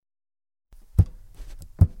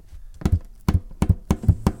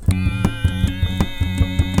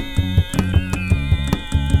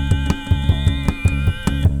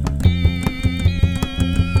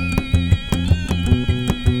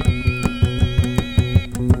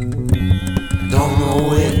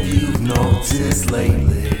this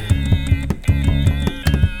lately.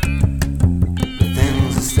 But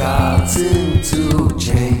things are starting to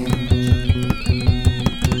change.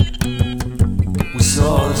 We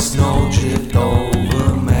saw the snow drift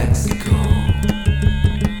over Mexico,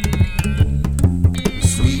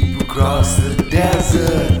 sweep across the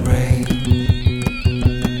desert rain.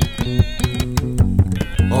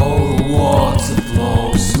 All the water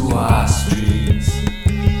flows through our streets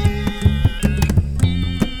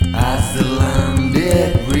as the land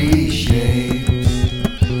it reshapes.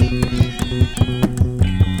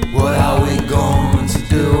 What are we going to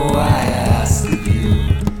do, I ask of you?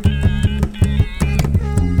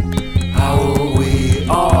 How will we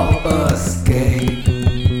all escape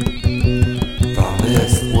from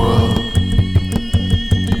this world?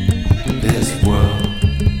 This world.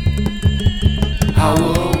 How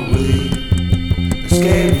will we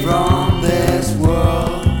escape from this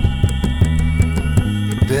world?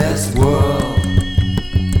 This world.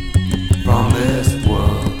 From this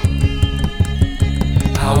world.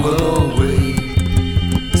 How will we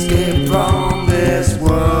escape from this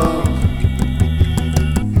world?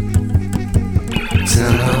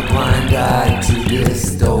 Turn a blind eye to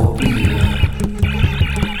dystopia.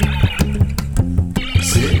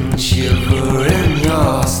 Sit and shiver in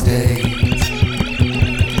your state.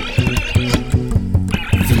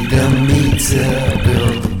 Feed the meter,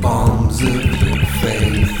 build the bombs of your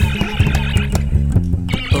faith.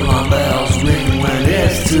 Alarm bells ring when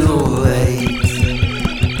it's too late.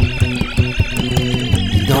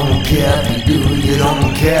 You don't care if you do, you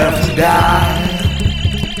don't care if you die.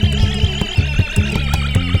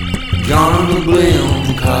 Gonna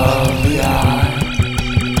blink of the eye.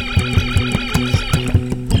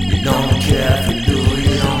 You don't care if you do,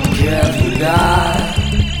 you don't care if you die.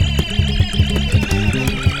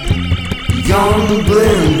 Gonna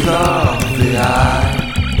blink of the eye.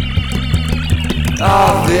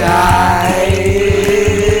 Of the eye.